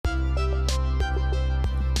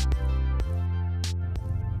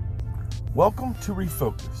Welcome to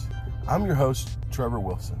Refocus. I'm your host, Trevor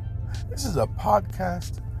Wilson. This is a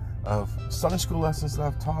podcast of Sunday school lessons that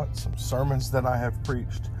I've taught, some sermons that I have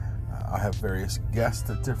preached. I have various guests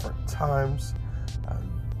at different times.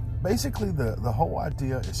 Basically, the whole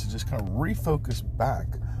idea is to just kind of refocus back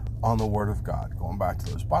on the Word of God, going back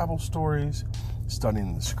to those Bible stories,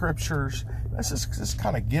 studying the Scriptures. Let's just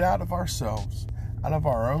kind of get out of ourselves, out of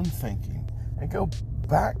our own thinking, and go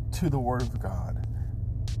back to the Word of God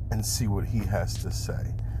and see what He has to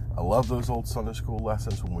say. I love those old Sunday school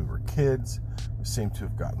lessons when we were kids. We seem to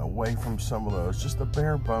have gotten away from some of those, just the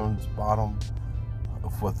bare bones bottom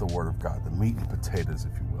of what the Word of God, the meat and potatoes,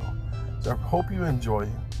 if you will. So I hope you enjoy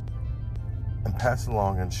it and pass it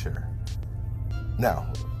along and share.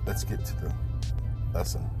 Now, let's get to the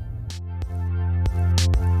lesson.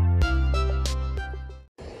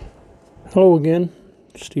 Hello again,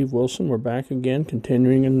 Steve Wilson. We're back again,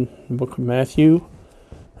 continuing in the book of Matthew.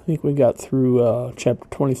 I think we got through chapter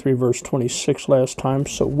 23, verse 26 last time,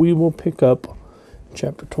 so we will pick up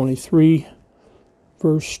chapter 23,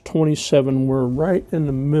 verse 27. We're right in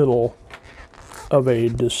the middle of a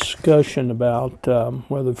discussion about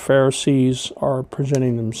whether Pharisees are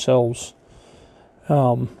presenting themselves,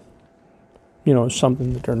 something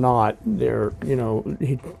that they're not. They're,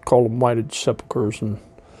 he called them whited sepulchres and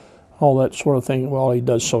all that sort of thing. Well, he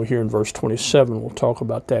does so here in verse 27. We'll talk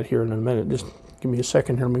about that here in a minute. Just give me a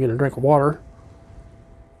second here. Let me get a drink of water.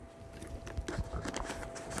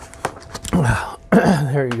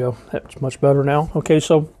 There you go. That's much better now. Okay,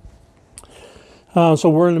 so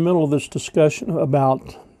we're in the middle of this discussion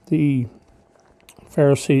about the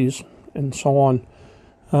Pharisees and so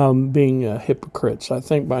on being hypocrites. I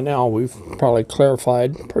think by now we've probably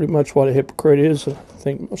clarified pretty much what a hypocrite is. I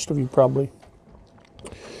think most of you probably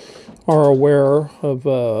are aware of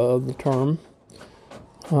the term.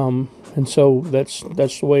 And so that's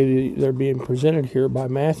the way they're being presented here by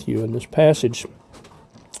Matthew in this passage.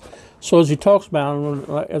 So as he talks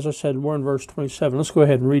about, as I said, we're in verse 27. Let's go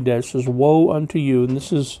ahead and read that. It says, "Woe unto you," and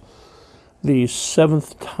this is the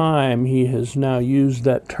seventh time he has now used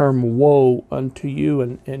that term, "woe unto you."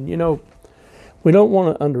 And we don't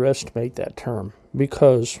want to underestimate that term,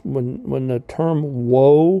 because when the term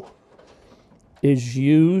woe is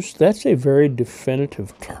used, that's a very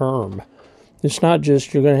definitive term. It's not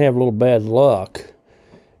just you're going to have a little bad luck.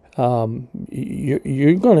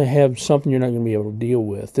 You're going to have something you're not going to be able to deal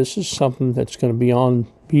with. This is something that's going to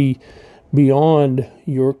be beyond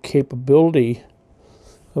your capability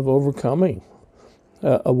of overcoming.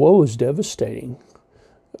 A woe is devastating.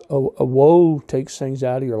 A woe takes things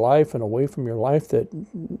out of your life and away from your life that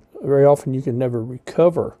very often you can never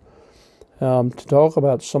recover. To talk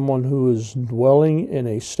about someone who is dwelling in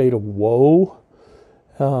a state of woe,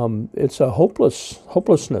 it's a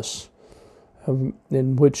hopelessness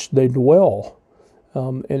in which they dwell,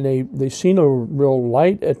 and they see no real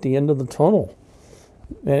light at the end of the tunnel,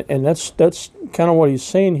 and that's kind of what he's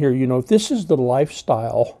saying here. If this is the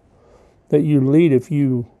lifestyle that you lead, if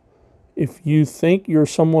you think you're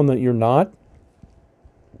someone that you're not,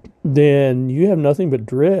 then you have nothing but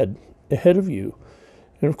dread ahead of you.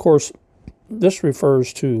 And of course, this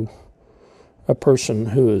refers to a person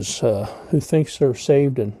who thinks they're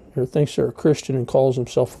saved or thinks they're a Christian and calls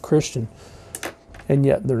himself a Christian, and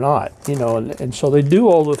yet they're not. And so they do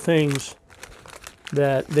all the things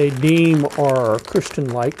that they deem are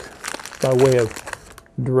Christian-like by way of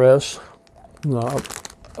dress,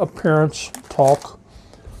 appearance, talk,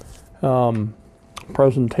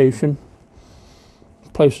 presentation,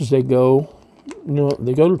 places they go.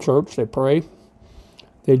 They go to church, they pray.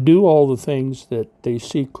 They do all the things that they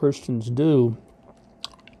see Christians do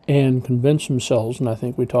and convince themselves, and I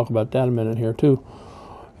think we talk about that a minute here too,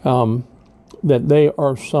 that they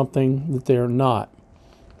are something that they are not.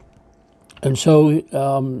 And so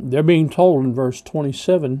they're being told in verse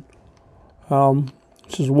 27, it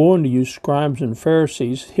says, "Woe unto you, scribes and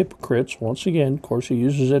Pharisees, hypocrites." Once again, of course, he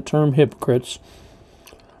uses that term, hypocrites,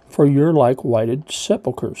 "for you're like whited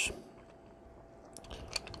sepulchres,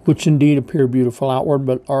 which indeed appear beautiful outward,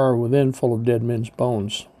 but are within full of dead men's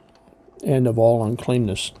bones, and of all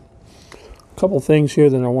uncleanness." A couple things here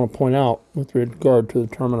that I want to point out with regard to the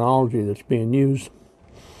terminology that's being used.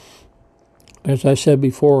 As I said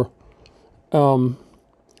before,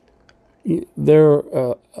 they're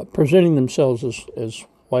presenting themselves as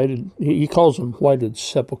whited. He calls them whited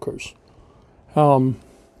sepulchres.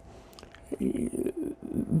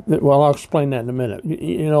 Well, I'll explain that in a minute.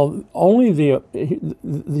 Only the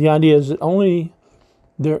idea is that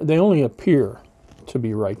they only appear to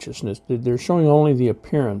be righteousness. They're showing only the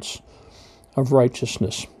appearance of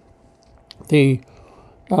righteousness. The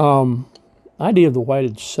idea of the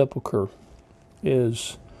whited sepulchre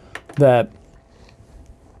is that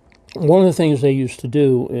one of the things they used to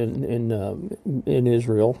do in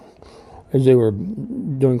Israel, as they were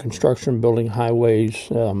doing construction, building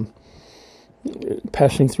highways,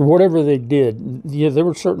 passing through whatever they did, there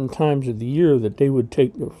were certain times of the year that they would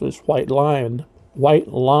take this white lime,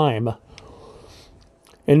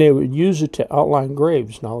 and they would use it to outline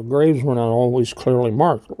graves. Now, the graves were not always clearly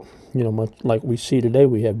marked. Much like we see today,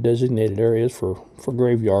 we have designated areas for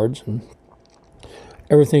graveyards, and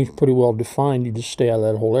everything's pretty well defined. You just stay out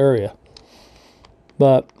of that whole area.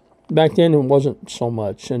 But back then, it wasn't so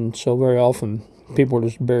much, and so very often people were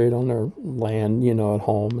just buried on their land, at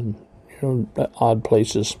home, and odd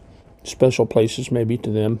places, special places maybe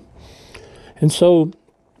to them. And so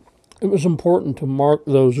it was important to mark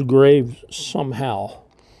those graves somehow.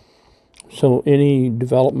 So any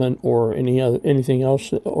development or anything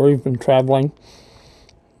else, or even traveling,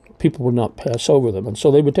 people would not pass over them. And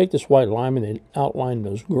so they would take this white lime and they'd outline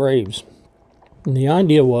those graves. And the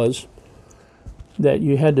idea was that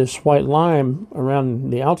you had this white lime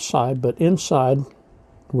around the outside, but inside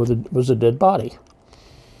was a dead body.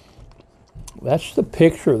 That's the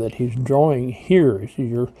picture that he's drawing here.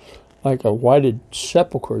 You're like a whited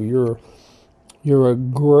sepulcher. You're a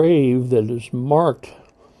grave that is marked.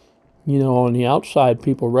 On the outside,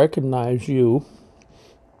 people recognize you,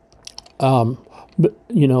 but,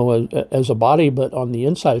 as a body, but on the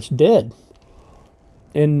inside, it's dead.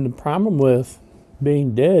 And the problem with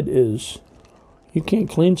being dead is you can't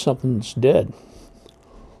clean something that's dead.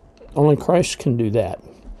 Only Christ can do that.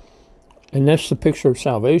 And that's the picture of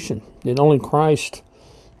salvation. That only Christ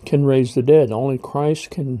can raise the dead. Only Christ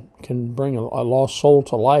can bring a lost soul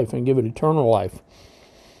to life and give it eternal life.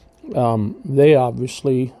 They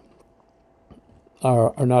obviously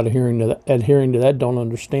are not adhering to that, don't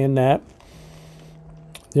understand that.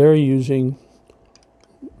 They're using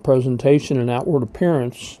presentation and outward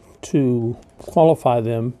appearance to qualify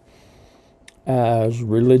them as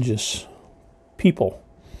religious people.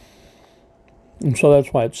 And so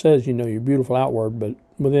that's why it says, you're beautiful outward, but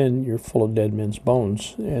within you're full of dead men's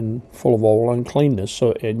bones and full of all uncleanness.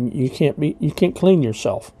 So and you can't clean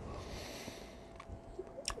yourself.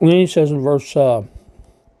 And then he says in verse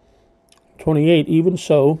 28, even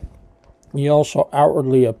so, ye also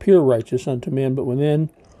outwardly appear righteous unto men, but within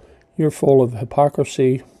you're full of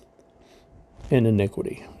hypocrisy and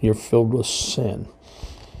iniquity. You're filled with sin.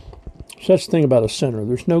 So that's the thing about a sinner.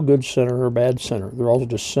 There's no good sinner or bad sinner. They're all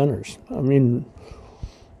just sinners. I mean,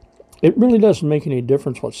 it really doesn't make any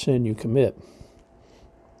difference what sin you commit.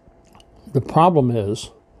 The problem is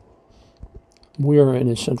we are in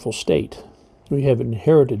a sinful state. We have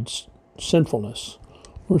inherited sinfulness.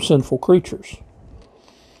 We're sinful creatures.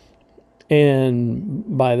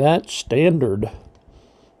 And by that standard,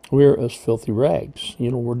 we're as filthy rags.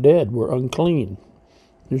 We're dead. We're unclean.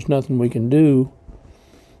 There's nothing we can do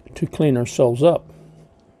to clean ourselves up.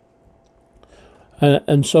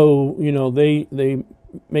 And so, they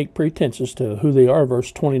make pretenses to who they are.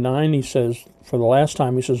 Verse 29, he says, for the last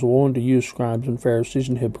time, he says, woe unto you, scribes and Pharisees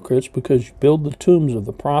and hypocrites, because you build the tombs of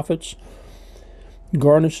the prophets,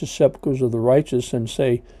 garnish the sepulchres of the righteous, and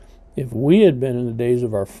say, if we had been in the days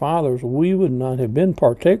of our fathers, we would not have been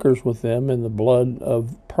partakers with them in the blood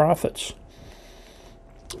of prophets.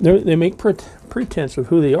 They make pretense of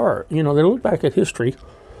who they are. They look back at history,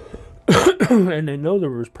 and they know there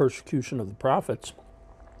was persecution of the prophets.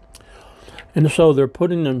 And so they're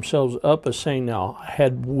putting themselves up as saying, now,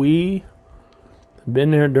 had we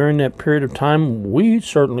been there during that period of time, we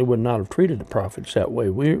certainly would not have treated the prophets that way.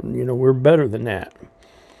 We're better than that.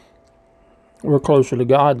 We're closer to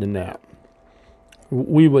God than that.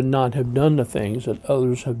 We would not have done the things that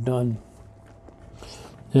others have done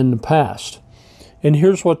in the past. And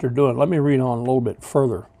here's what they're doing. Let me read on a little bit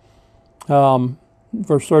further.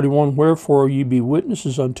 Verse 31, wherefore ye be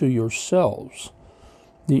witnesses unto yourselves,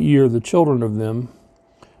 that ye are the children of them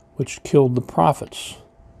which killed the prophets.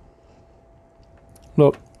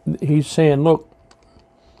 Look, he's saying, look,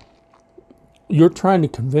 you're trying to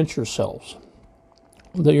convince yourselves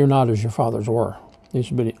that you're not as your fathers were. He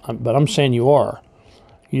said, but I'm saying you are.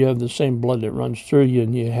 You have the same blood that runs through you,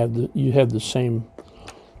 and you have the same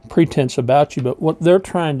pretense about you. But what they're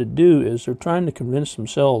trying to do is they're trying to convince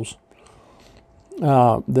themselves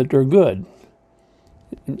that they're good.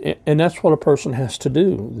 And that's what a person has to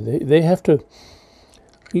do. They have to.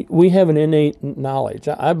 We have an innate knowledge.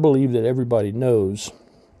 I believe that everybody knows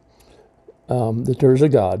that there's a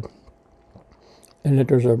God, and that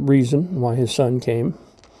there's a reason why his son came,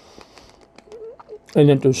 and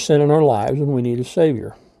that there's sin in our lives and we need a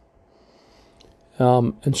Savior.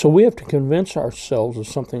 And so we have to convince ourselves of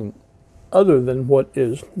something other than what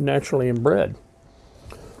is naturally inbred.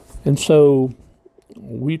 And so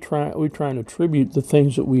we try and attribute the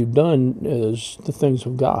things that we've done as the things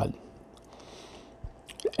of God.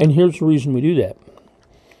 And here's the reason we do that.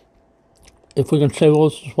 If we can say, well,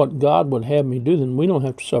 this is what God would have me do, then we don't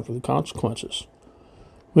have to suffer the consequences.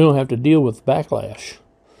 We don't have to deal with backlash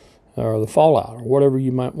or the fallout or whatever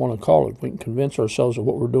you might want to call it. If we can convince ourselves that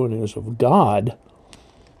what we're doing is of God,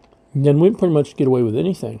 then we pretty much get away with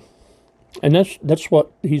anything. And that's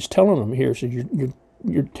what he's telling them here. So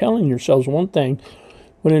you're telling yourselves one thing,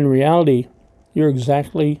 when in reality, you're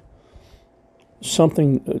exactly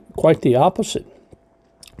something quite the opposite.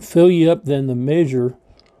 Fill ye up then the measure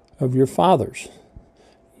of your fathers.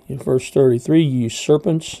 In verse 33, ye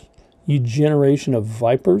serpents, ye generation of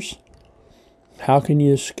vipers, how can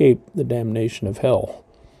you escape the damnation of hell?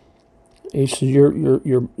 He says,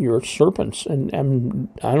 you're serpents. And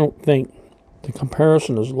I don't think the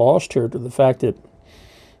comparison is lost here to the fact that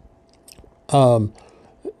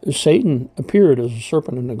Satan appeared as a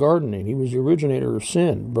serpent in the garden, and he was the originator of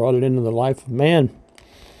sin, brought it into the life of man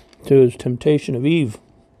to his temptation of Eve.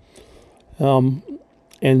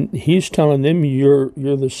 And he's telling them you're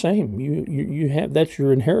the same. You have, that's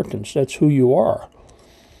your inheritance. That's who you are.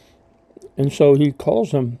 And so he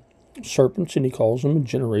calls them serpents, and he calls them a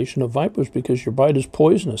generation of vipers, because your bite is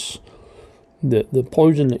poisonous. The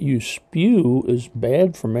poison that you spew is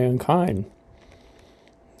bad for mankind.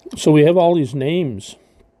 So we have all these names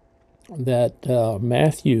that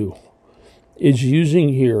Matthew is using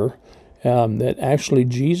here that actually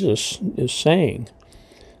Jesus is saying,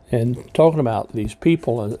 and talking about these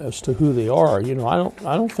people as to who they are. I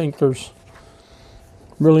don't think there's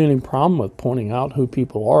really any problem with pointing out who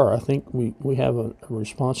people are. I think we have a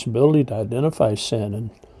responsibility to identify sin and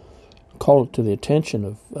call it to the attention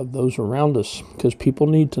of those around us, because people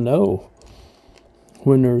need to know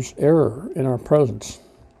when there's error in our presence.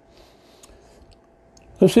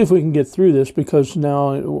 Let's see if we can get through this, because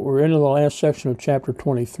now we're into the last section of chapter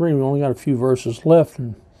 23. We only got a few verses left,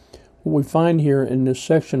 and what we find here in this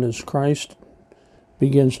section is Christ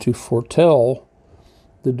begins to foretell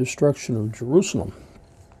the destruction of Jerusalem.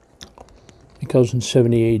 Because in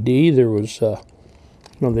 70 AD there was,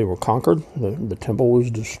 they were conquered, the temple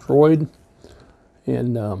was destroyed,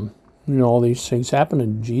 and all these things happened.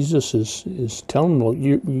 And Jesus is telling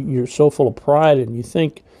them, you're so full of pride, and you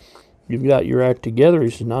think you've got your act together. He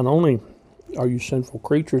says, not only are you sinful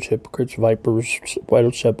creatures, hypocrites, vipers,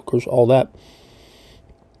 white sepulchres, all that,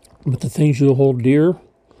 but the things you hold dear,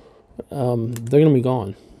 they're going to be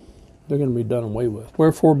gone. They're going to be done away with.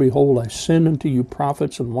 Wherefore, behold, I send unto you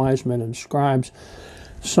prophets and wise men and scribes.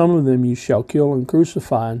 Some of them you shall kill and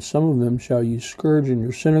crucify, and some of them shall you scourge in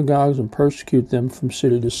your synagogues and persecute them from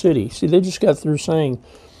city to city. See, they just got through saying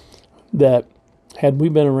that had we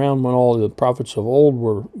been around when all the prophets of old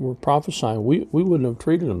were prophesying, we wouldn't have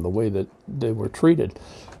treated them the way that they were treated.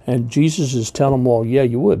 And Jesus is telling them, well, yeah,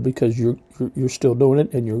 you would, because you're still doing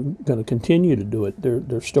it, and you're going to continue to do it.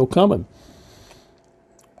 They're still coming.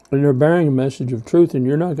 And they're bearing a message of truth, and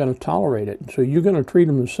you're not going to tolerate it. So you're going to treat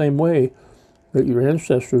them the same way that your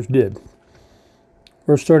ancestors did.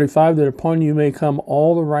 Verse 35, that upon you may come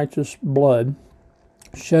all the righteous blood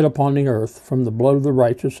shed upon the earth, from the blood of the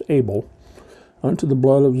righteous Abel unto the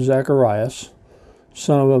blood of Zacharias,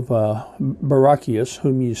 son of Barachias,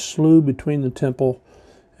 whom ye slew between the temple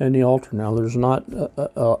and the altar. Now, there's not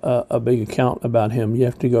a big account about him. You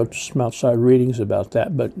have to go to some outside readings about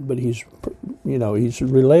that. But he's, he's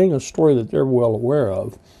relaying a story that they're well aware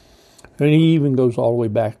of. And he even goes all the way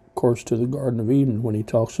back, of course, to the Garden of Eden when he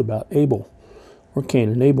talks about Abel, where Cain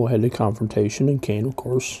and Abel had the confrontation, and Cain, of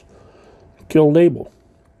course, killed Abel.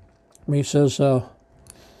 And he says,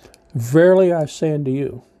 verily I say unto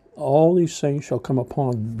you, all these things shall come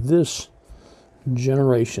upon this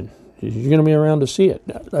generation. You're going to be around to see it.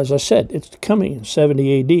 As I said, it's coming in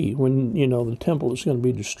 70 AD when, the temple is going to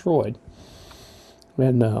be destroyed.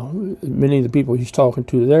 And many of the people he's talking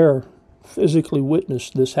to there physically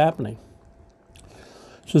witnessed this happening.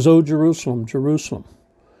 It says, O Jerusalem, Jerusalem,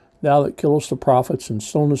 thou that killest the prophets and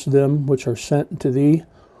stonest them which are sent to thee,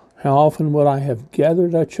 how often would I have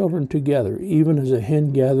gathered thy children together, even as a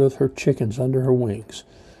hen gathereth her chickens under her wings,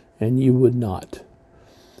 and ye would not.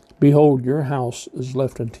 Behold, your house is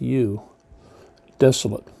left unto you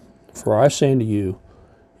desolate. For I say unto you,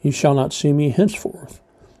 ye shall not see me henceforth,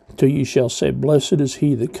 till ye shall say, blessed is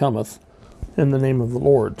he that cometh in the name of the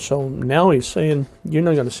Lord. So now he's saying, you're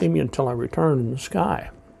not going to see me until I return in the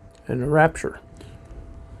sky, in the rapture.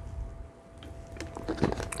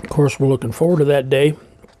 Of course, we're looking forward to that day.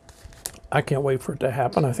 I can't wait for it to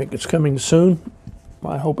happen. I think it's coming soon.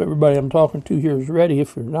 I hope everybody I'm talking to here is ready.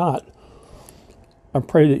 If you're not, I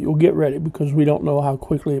pray that you'll get ready, because we don't know how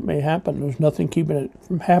quickly it may happen. There's nothing keeping it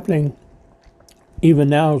from happening even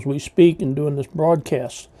now as we speak and doing this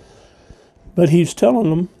broadcast. But he's telling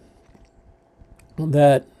them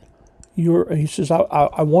that he says,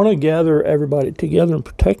 I want to gather everybody together and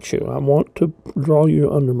protect you. I want to draw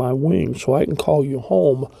you under my wing so I can call you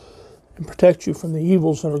home and protect you from the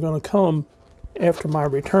evils that are going to come after my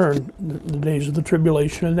return, the days of the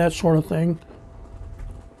tribulation and that sort of thing.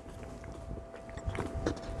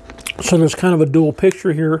 So there's kind of a dual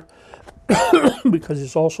picture here because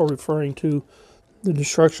he's also referring to the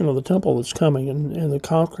destruction of the temple that's coming and the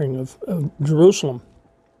conquering of Jerusalem.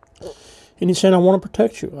 And he's saying, I want to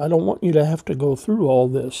protect you. I don't want you to have to go through all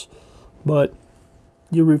this, but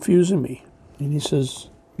you're refusing me. And he says,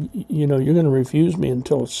 you're going to refuse me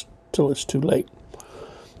until it's too late.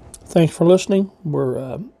 Thanks for listening. We're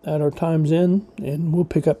at our time's end, and we'll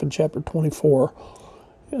pick up in chapter 24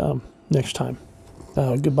 next time.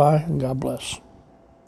 Goodbye, and God bless.